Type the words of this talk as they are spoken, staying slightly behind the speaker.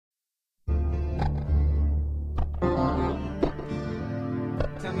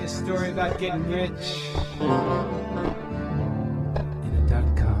story about getting rich in a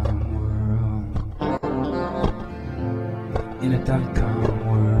dot-com world. In a dot-com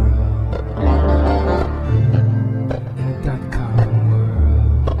world. In a dot-com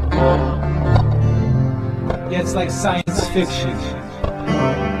world. Yeah, it's like science fiction.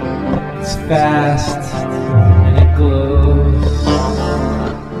 It's fast and it glows.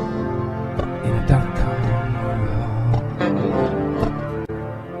 In a dot-com world.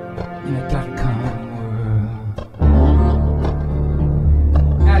 In a dot-com world.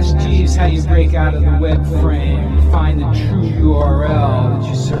 Ask Jeeves how you break out of the web frame and find the true URL that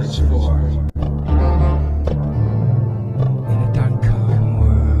you search for. In a dot-com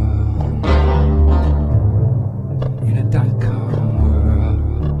world. In a dot-com world.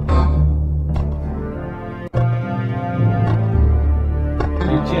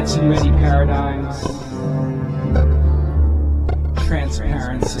 Your Jetson-ready paradigms.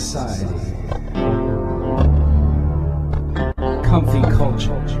 Transparent society, comfy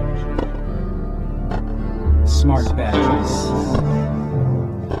culture, smart batteries,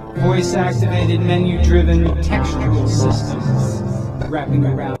 voice-activated, menu-driven textual systems wrapping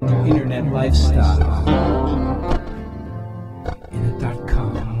around your internet lifestyle. In a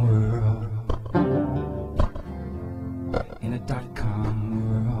dot-com world. In a dot-com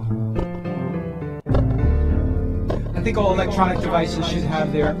world. I think all electronic devices should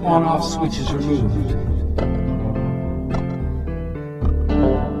have their on-off switches removed.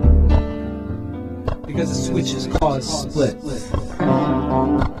 Because the switches cause splits.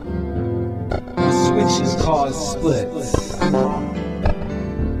 The switches cause splits.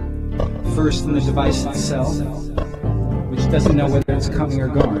 First in the device itself, which doesn't know whether it's coming or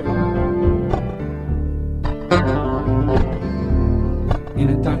going. In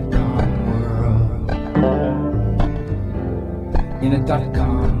a dot-com world. In a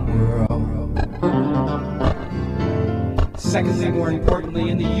dot-com world. Secondly, more importantly,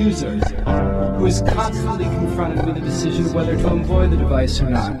 in the user, who is constantly confronted with the decision of whether to employ the device or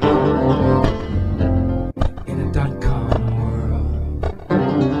not. In a dot-com world.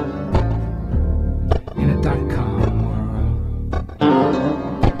 In a dot-com world.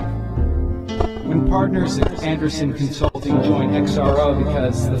 When partners at Anderson Consulting joined XRO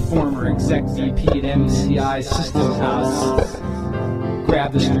because the former exec VP at MCI Systems House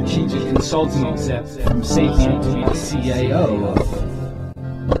grabbed the strategic consulting exec from Sapient to be the CAO of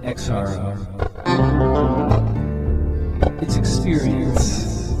XRO. It's experience.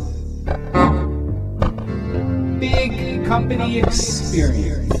 Big company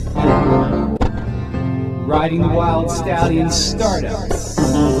experience. Riding the wild stallion startups.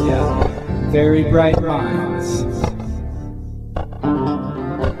 Yeah, very bright minds.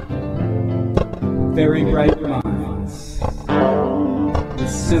 Very bright minds.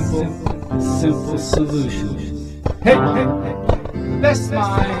 Simple solutions. Hey, best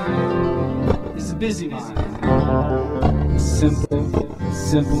mind is a busy mind. Simple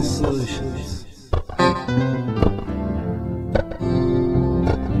solutions.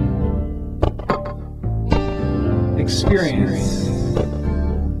 Experience.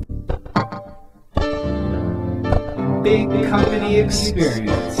 Big company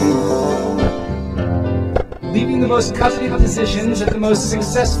experience. Leaving the most coveted positions at the most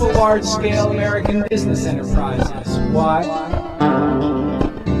successful large-scale American business enterprises. Why?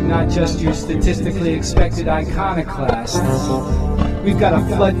 Not just your statistically expected iconoclasts. We've got a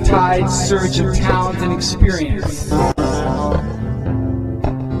flood tide surge of talent and experience.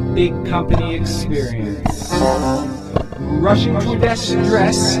 Big company experience. Rushing to address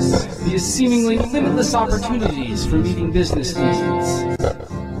the seemingly limitless opportunities for meeting business needs.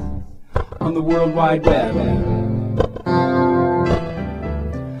 On the World Wide Web.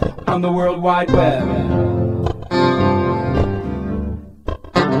 On the World Wide Web.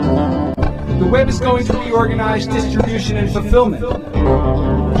 The web is going to reorganize distribution and fulfillment.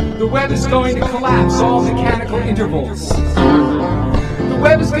 The web is going to collapse all mechanical intervals. The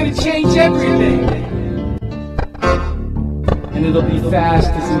web is going to change everything. And it'll be fast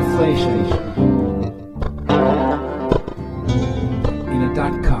as inflation. In a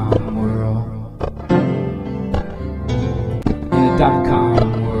dot-com world. In a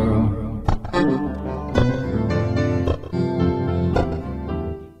dot-com world.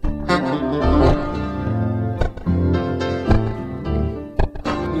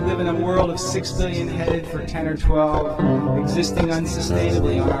 We live in a world of 6 billion headed for 10 or 12, existing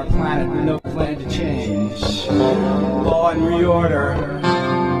unsustainably on our planet with no plan to change. Law and reorder.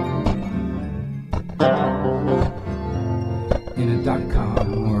 In a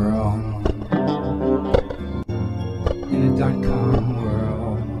dot-com world. In a dot-com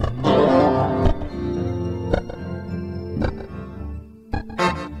world.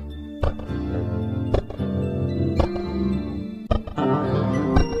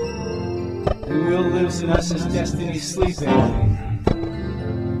 lives in us as destiny sleeping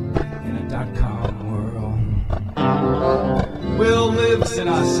in a .com world. Will lives in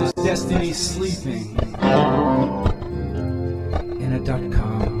us as destiny sleeping in a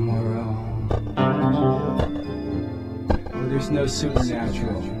 .com world. Where there's no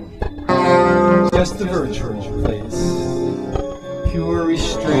supernatural, just the virtual place. Pure,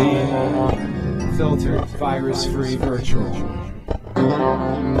 restrained, filtered, virus-free virtual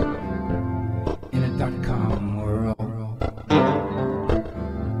in a .com world.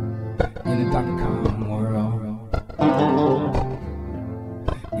 In a .com world.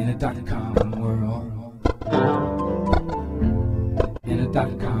 In a .com world. In a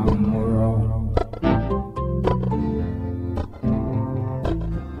 .com world.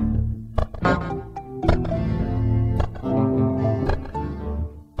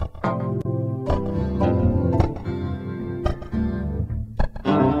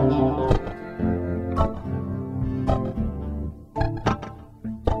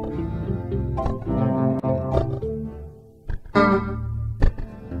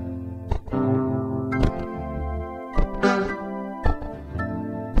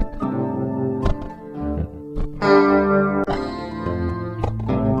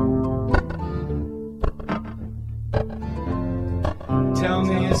 Tell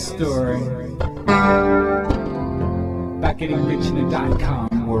me a story about getting rich in a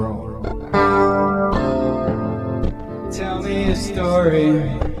 .com world. Tell me a story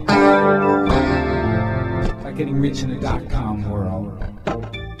about getting rich in a .com world.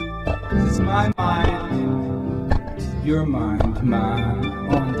 It's my mind, your mind, mine,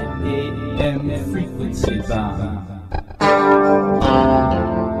 on the AM frequency band.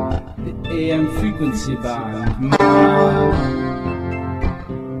 The AM frequency band, mine.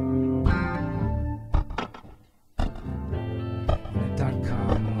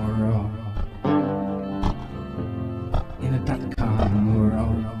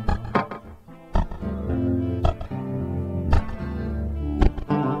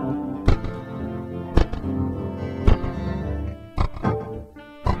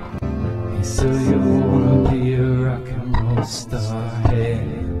 So you wanna be a rock and roll star? Hey,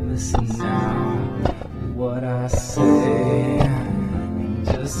 listen now, what I say.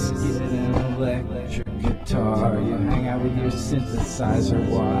 Just get an electric guitar. You hang out with your synthesizer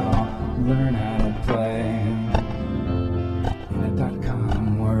while learn how to play in a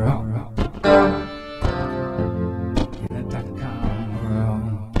 .com world. In a .com world.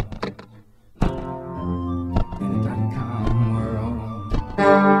 In a .com world.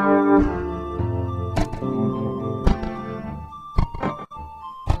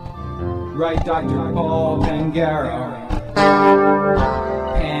 Right, Dr. Paul Pangaro,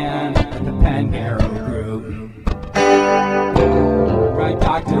 Pan at the Pangaro Group. Right,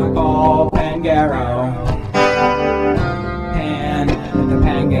 Dr. Paul Pangaro, Pan at the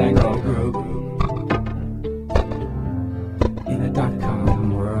Pangaro Group. In a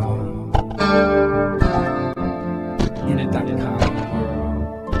 .com world. In a .com world.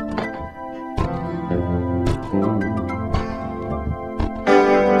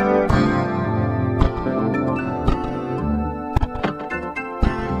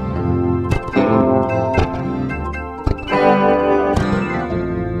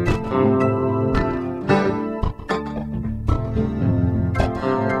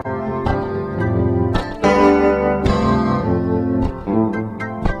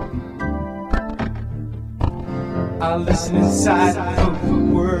 I listen inside, hope the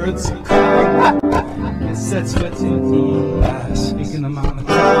words will come. Guess that's what they mean by speaking them on the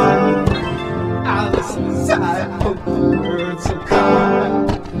tongue. I listen inside, hope the words will come.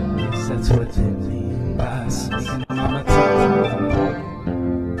 Guess that's what they mean by speaking them on the tongue.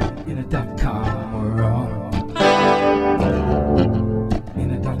 In a .com world.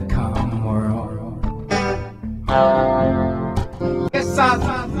 In a .com world. Yes, I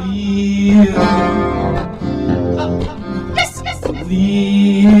believe.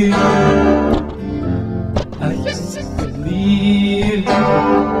 Believe, yes, believe in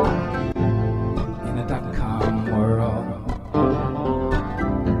a .com world.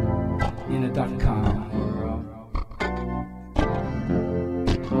 In a .com world.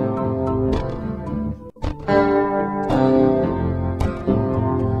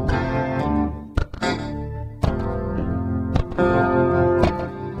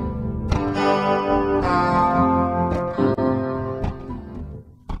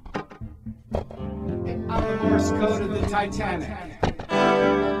 Morse code of the Titanic,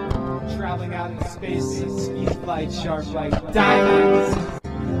 traveling out in space at speed of light, sharp like diamonds.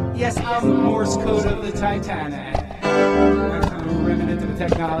 Yes, I'm the Morse code of the Titanic. I'm a remnant of a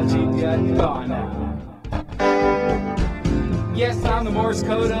technology yet gone now. Yes, I'm the Morse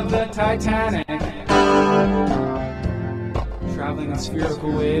code of the Titanic, traveling on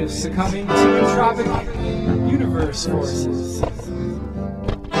spherical waves, succumbing to entropic universe forces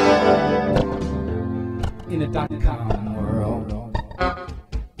in a dot-com world.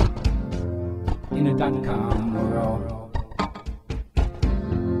 In a dot-com world.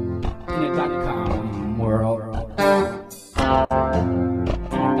 In a dot-com world.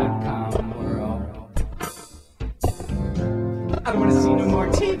 I don't want to see no more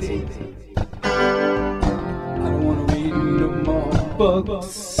TV. I don't want to read no more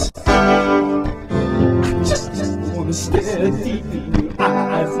books. I just want to stare deep in your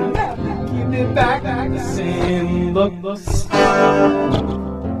eyes and give me back the same looks.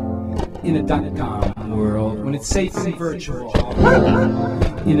 In a dot-com world, when it's safe and virtual.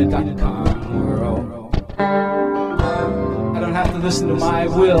 In a dot-com world, I don't have to listen to my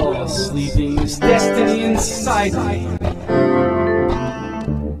will. Sleeping is destiny inside me.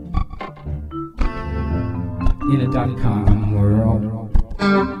 In a dot-com world.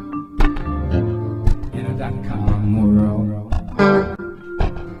 In a dot-com world.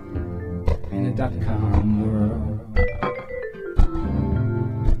 In a dot-com world.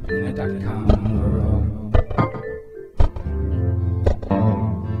 In a dot-com